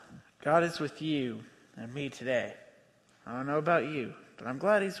God is with you and me today. I don't know about you, but I'm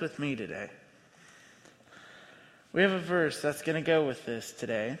glad He's with me today. We have a verse that's going to go with this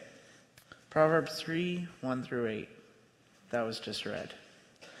today. Proverbs 3, 1 through 8. That was just read.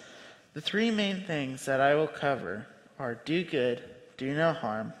 The three main things that I will cover are do good, do no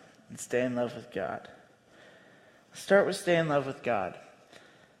harm, and stay in love with God. Let's start with stay in love with God.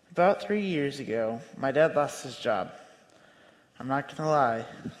 About 3 years ago, my dad lost his job. I'm not going to lie.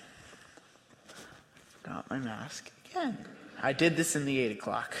 Got my mask again. I did this in the 8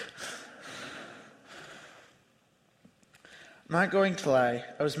 o'clock. I'm not going to lie.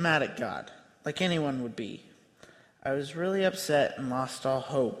 I was mad at God, like anyone would be. I was really upset and lost all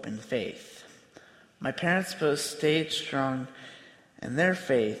hope and faith. My parents both stayed strong in their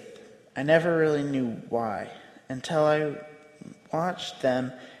faith. I never really knew why until I watched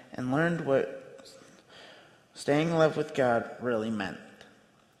them and learned what staying in love with God really meant.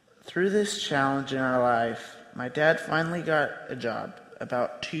 Through this challenge in our life, my dad finally got a job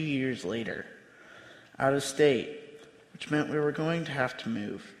about 2 years later, out of state, which meant we were going to have to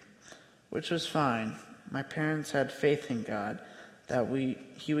move, which was fine. My parents had faith in God that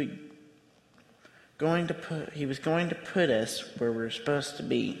he was going to put us where we were supposed to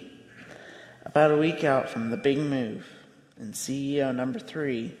be. About a week out from the big move, and CEO number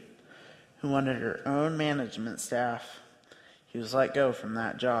 3, who wanted her own management staff, he was let go from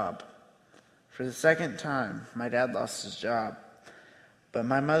that job. For the second time, my dad lost his job. But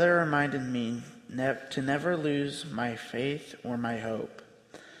my mother reminded me to never lose my faith or my hope.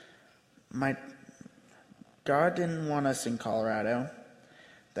 God didn't want us in Colorado.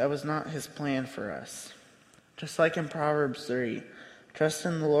 That was not His plan for us. Just like in Proverbs 3, trust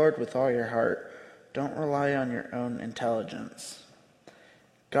in the Lord with all your heart. Don't rely on your own intelligence.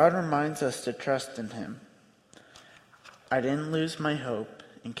 God reminds us to trust in Him. I didn't lose my hope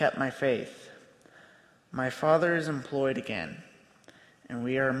and kept my faith. My father is employed again, and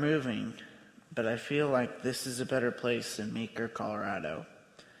we are moving, but I feel like this is a better place than Meeker, Colorado.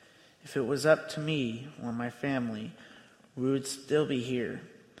 If it was up to me or my family, we would still be here.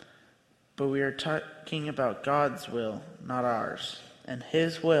 But we are talking about God's will, not ours, and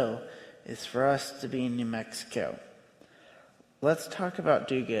His will is for us to be in New Mexico. Let's talk about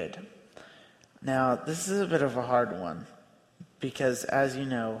do good. Now, this is a bit of a hard one, because as you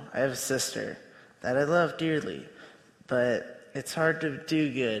know, I have a sister that I love dearly, but it's hard to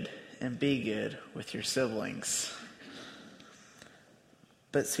do good and be good with your siblings.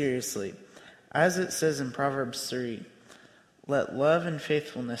 But seriously, as it says in Proverbs 3, let love and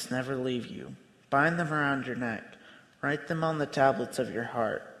faithfulness never leave you. Bind them around your neck. Write them on the tablets of your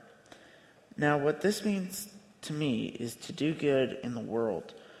heart. Now, what this means to me is to do good in the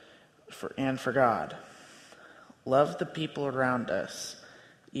world for God. Love the people around us,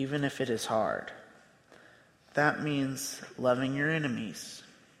 even if it is hard. That means loving your enemies.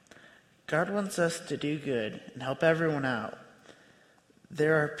 God wants us to do good and help everyone out.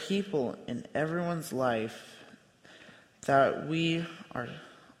 There are people in everyone's life that we are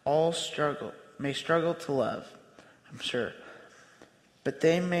all may struggle to love, I'm sure. But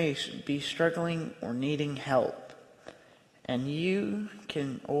they may be struggling or needing help. And you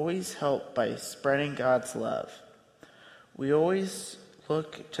can always help by spreading God's love. We always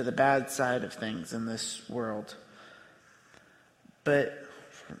look to the bad side of things in this world. But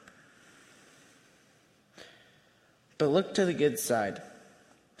look to the good side.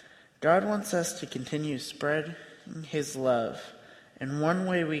 God wants us to continue spreading His love. And one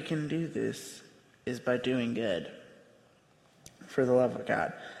way we can do this is by doing good for the love of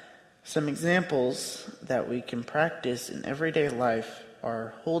God. Some examples that we can practice in everyday life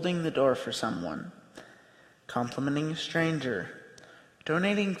are holding the door for someone, complimenting a stranger,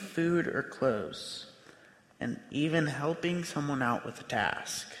 donating food or clothes, and even helping someone out with a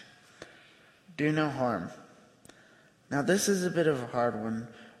task. Do no harm. Now this is a bit of a hard one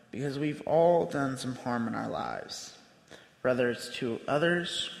because we've all done some harm in our lives, whether it's to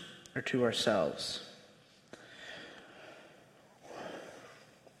others or to ourselves.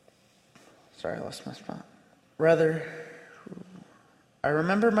 Sorry, I lost my spot. I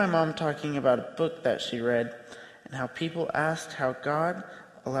remember my mom talking about a book that she read and how people asked how God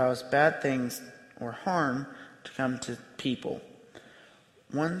allows bad things or harm to come to people.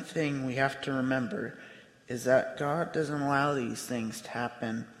 One thing we have to remember is that God doesn't allow these things to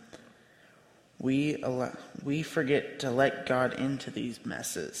happen. We forget to let God into these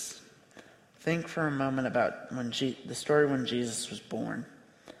messes. Think for a moment about the story when Jesus was born.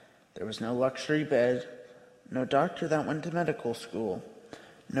 There was no luxury bed, no doctor that went to medical school,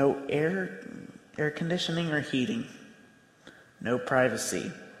 no air conditioning or heating, no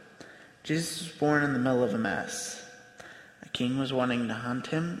privacy. Jesus was born in the middle of a mess. A king was wanting to hunt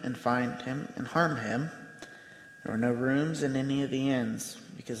him and find him and harm him. There were no rooms in any of the inns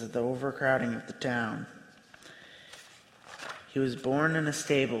because of the overcrowding of the town. He was born in a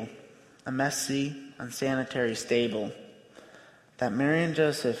stable, a messy, unsanitary stable, that Mary and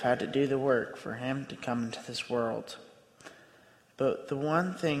Joseph had to do the work for him to come into this world. But the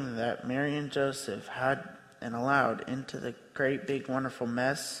one thing that Mary and Joseph had and allowed into the great big wonderful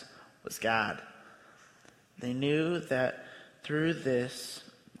mess was God. They knew that through this,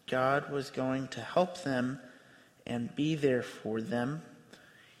 God was going to help them and be there for them.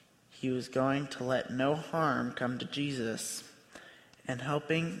 He was going to let no harm come to Jesus. And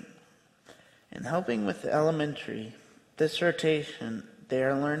helping with the elementary dissertation, they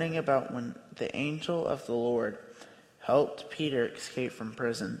are learning about when the angel of the Lord helped Peter escape from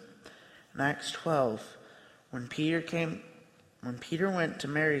prison. In Acts 12, when Peter went to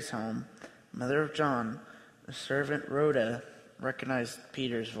Mary's home, mother of John, the servant Rhoda recognized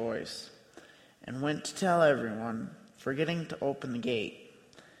Peter's voice and went to tell everyone, forgetting to open the gate.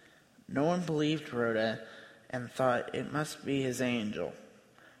 No one believed Rhoda and thought it must be his angel.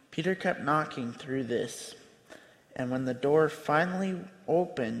 Peter kept knocking through this, and when the door finally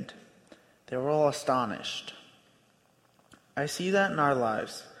opened, they were all astonished. I see that in our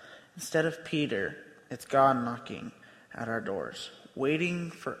lives. Instead of Peter, it's God knocking at our doors,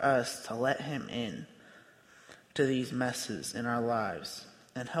 waiting for us to let him in to these messes in our lives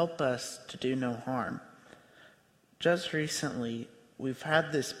and help us to do no harm. Just recently, we've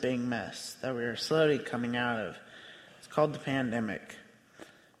had this big mess that we are slowly coming out of. It's called the pandemic.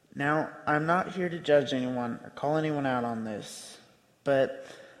 Now, I'm not here to judge anyone or call anyone out on this, but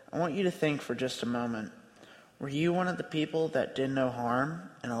I want you to think for just a moment. Were you one of the people that did no harm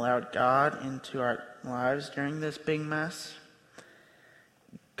and allowed God into our lives during this big mess?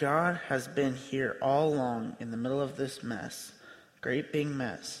 God has been here all along in the middle of this mess, great big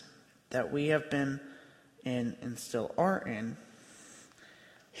mess, that we have been in and still are in.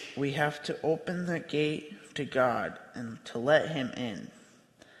 We have to open the gate to God and to let him in.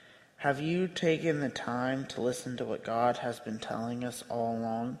 Have you taken the time to listen to what God has been telling us all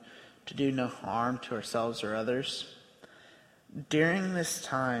along, to do no harm to ourselves or others? During this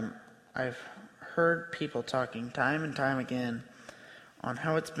time, I've heard people talking time and time again on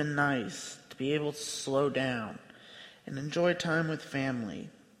how it's been nice to be able to slow down and enjoy time with family,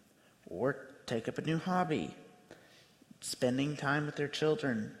 or take up a new hobby, spending time with their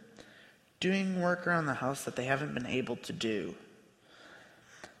children, doing work around the house that they haven't been able to do,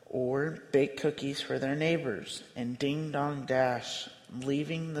 or bake cookies for their neighbors and ding-dong dash,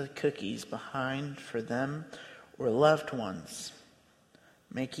 leaving the cookies behind for them or loved ones,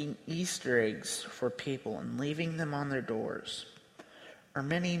 making Easter eggs for people and leaving them on their doors, or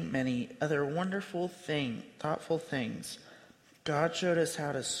many, many other wonderful thoughtful things. God showed us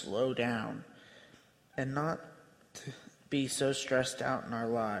how to slow down and not to be so stressed out in our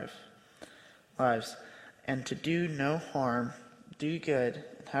lives, and to do no harm, do good,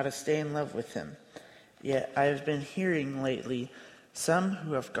 and how to stay in love with him. Yet I have been hearing lately some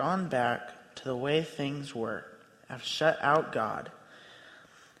who have gone back to the way things were, have shut out God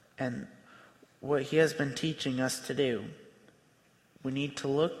and what he has been teaching us to do. We need to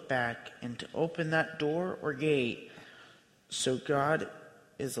look back and to open that door or gate so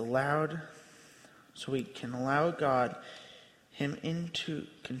we can allow God, him in to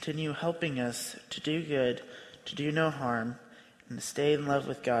continue helping us to do good, to do no harm, and to stay in love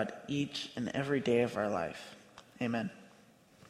with God each and every day of our life. Amen.